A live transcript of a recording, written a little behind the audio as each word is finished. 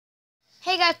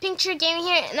guys, Picture Gaming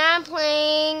here, and I'm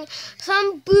playing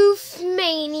some Booth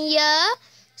Mania.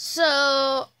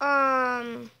 So,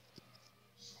 I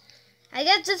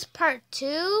guess it's part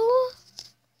 2,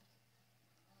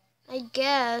 I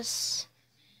guess.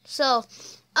 So,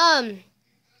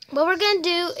 what we're gonna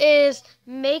do is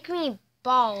make me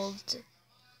bald,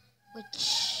 which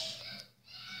is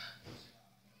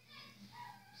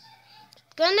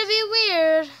gonna be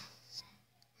weird.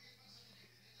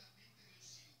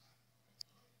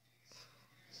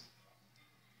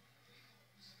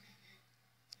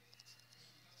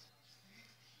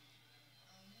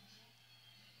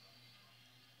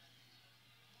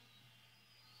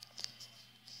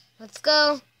 Let's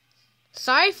go.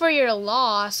 Sorry for your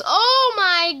loss. Oh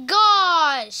my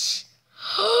gosh!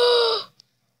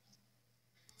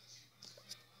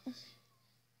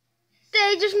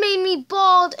 They just made me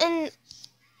bald and...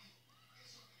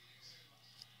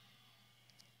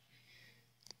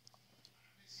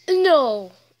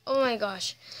 No. Oh my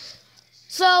gosh.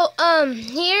 So,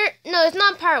 here... No, it's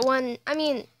not part 1. I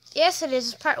mean, yes it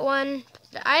is. It's part 1.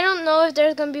 I don't know if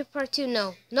there's gonna be part 2.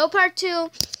 No. No part 2.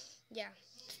 Yeah.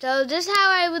 So, this is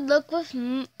how I would look with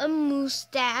a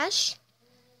mustache.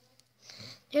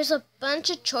 There's a bunch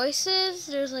of choices.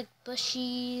 There's like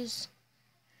bushies.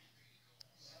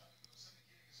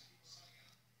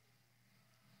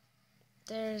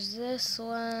 There's this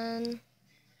one.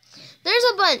 There's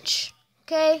a bunch.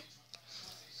 Okay.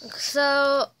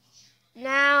 So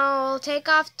now I'll take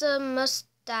off the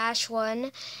mustache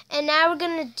one. And now we're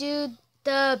going to do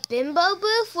the bimbo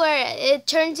booth where it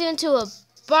turns into a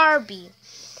Barbie.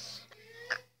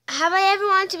 Have I ever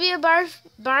wanted to be a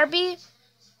Barbie?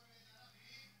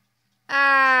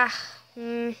 I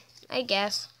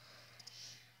guess.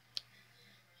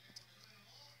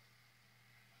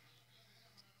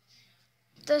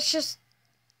 Let's just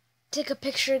take a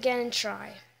picture again and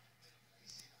try.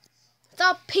 It's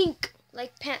all pink,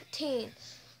 like Pantene.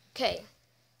 Okay.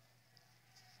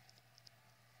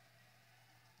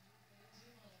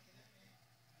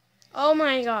 Oh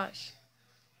my gosh.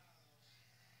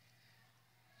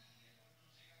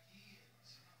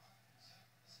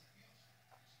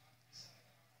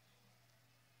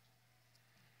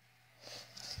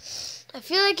 I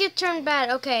feel like it turned bad.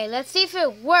 Okay, let's see if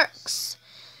it works.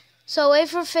 So wait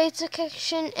for face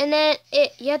recognition, and then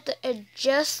you have to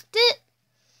adjust it,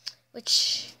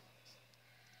 which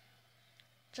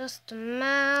just the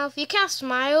mouth. You can't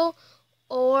smile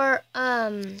or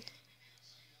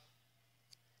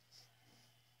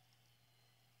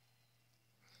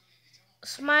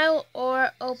smile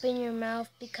or open your mouth,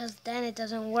 because then it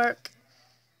doesn't work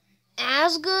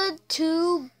as good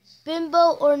to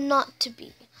bimbo or not to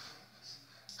be.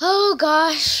 Oh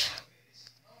gosh.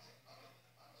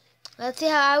 Let's see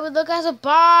how I would look as a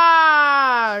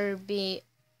Barbie.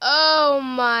 Oh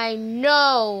my,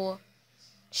 no.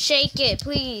 Shake it,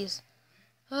 please.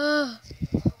 Ew.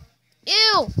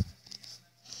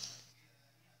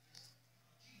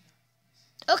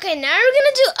 Okay, now we're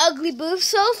gonna do ugly booth.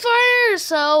 So far,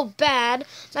 so bad.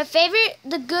 My favorite,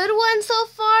 the good one so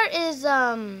far is,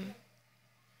 how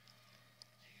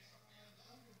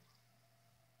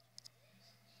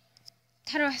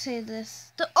do I say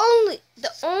this? The only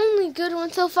good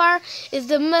one so far is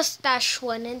the mustache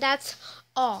one, and that's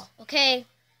all. Okay,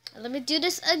 let me do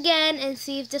this again and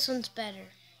see if this one's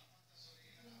better.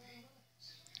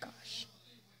 Gosh.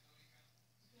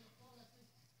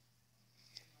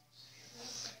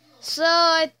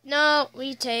 So no,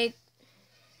 retake.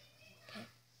 Okay.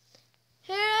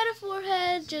 Hair out of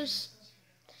forehead, just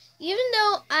even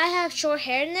though I have short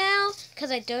hair now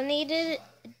because I donated it,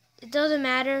 it doesn't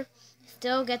matter.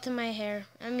 Still get to my hair.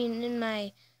 I mean, in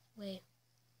my way.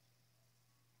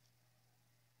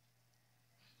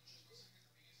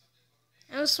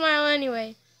 I'll smile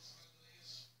anyway.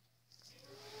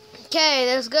 Okay,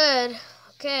 that's good.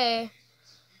 Okay.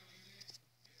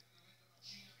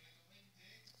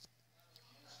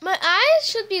 My eyes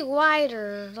should be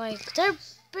wider. Like, they're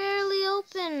barely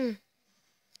open.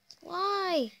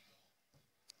 Why?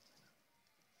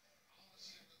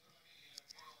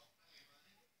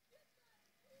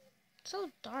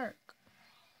 So dark.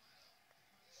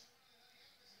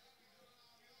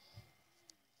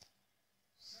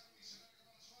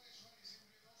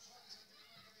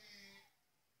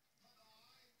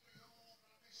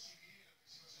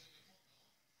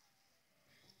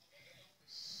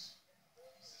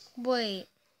 Wait.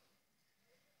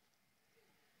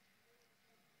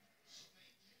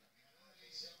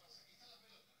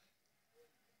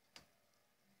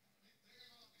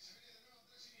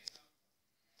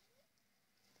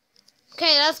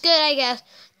 Okay, that's good, I guess.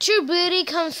 True beauty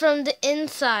comes from the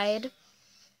inside.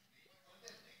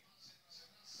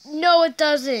 No, it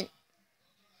doesn't.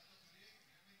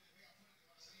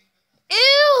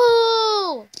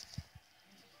 Ew!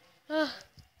 Ugh.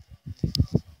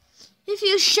 If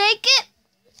you shake it,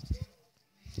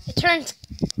 it turns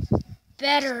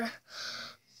better.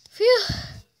 Phew.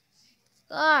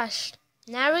 Gosh.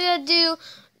 Now we're gonna do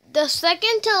the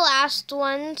second to last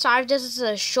one. Sorry, this is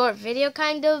a short video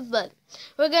kind of, but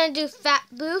we're gonna do fat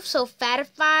booth, so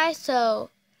fatify, so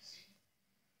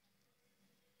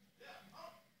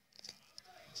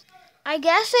I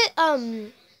guess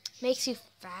it makes you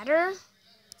fatter.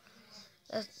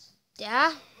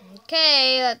 Yeah.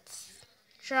 Okay, let's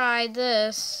try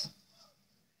this.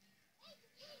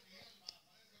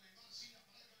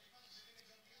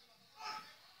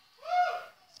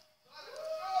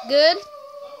 Good.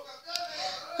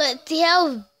 Let's see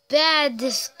how bad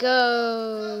this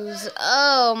goes.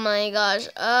 Oh my gosh.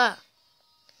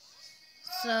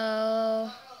 So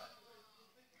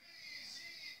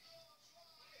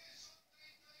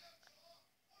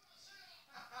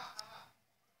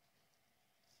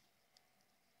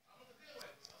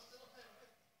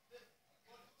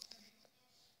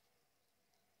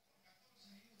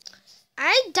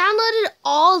I downloaded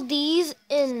all these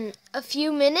in a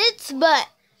few minutes, but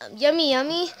yummy,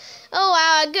 yummy. Oh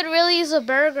wow, I could really use a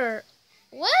burger.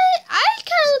 What? I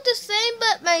kind of look the same,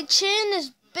 but my chin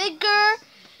is bigger.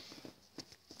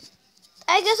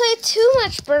 I guess I ate too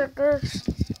much burgers.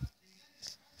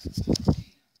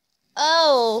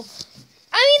 Oh.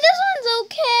 I mean, this one's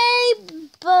okay,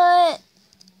 but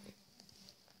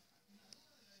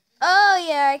oh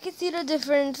yeah, I can see the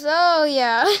difference. Oh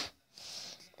yeah.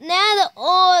 Now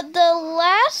the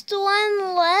last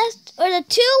one left, or the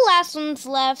two last ones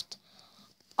left,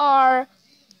 are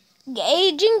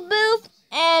aging booth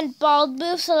and bald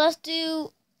booth. So let's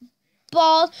do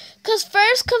bald, cause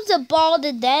first comes the bald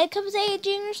and then comes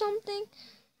aging or something.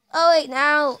 Oh wait,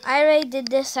 now I already did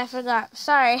this. I forgot.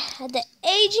 Sorry. The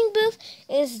aging booth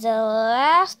is the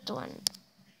last one.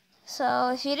 So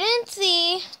if you didn't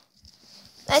see,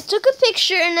 I took a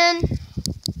picture and then.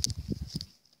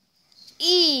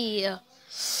 I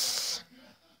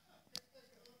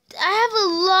have a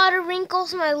lot of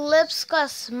wrinkles. My lips got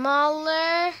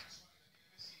smaller.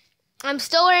 I'm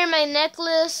still wearing my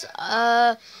necklace.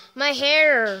 My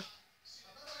hair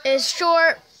is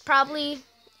short, probably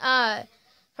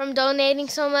from donating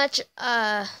so much.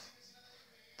 The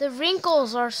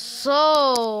wrinkles are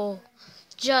so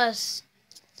just.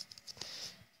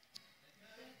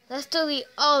 Let's delete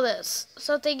all this.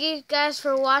 So thank you guys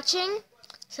for watching.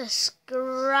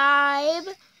 Subscribe,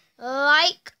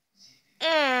 like,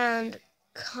 and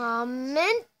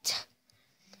comment.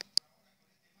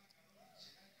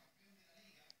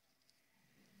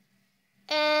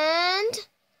 And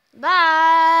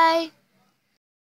bye.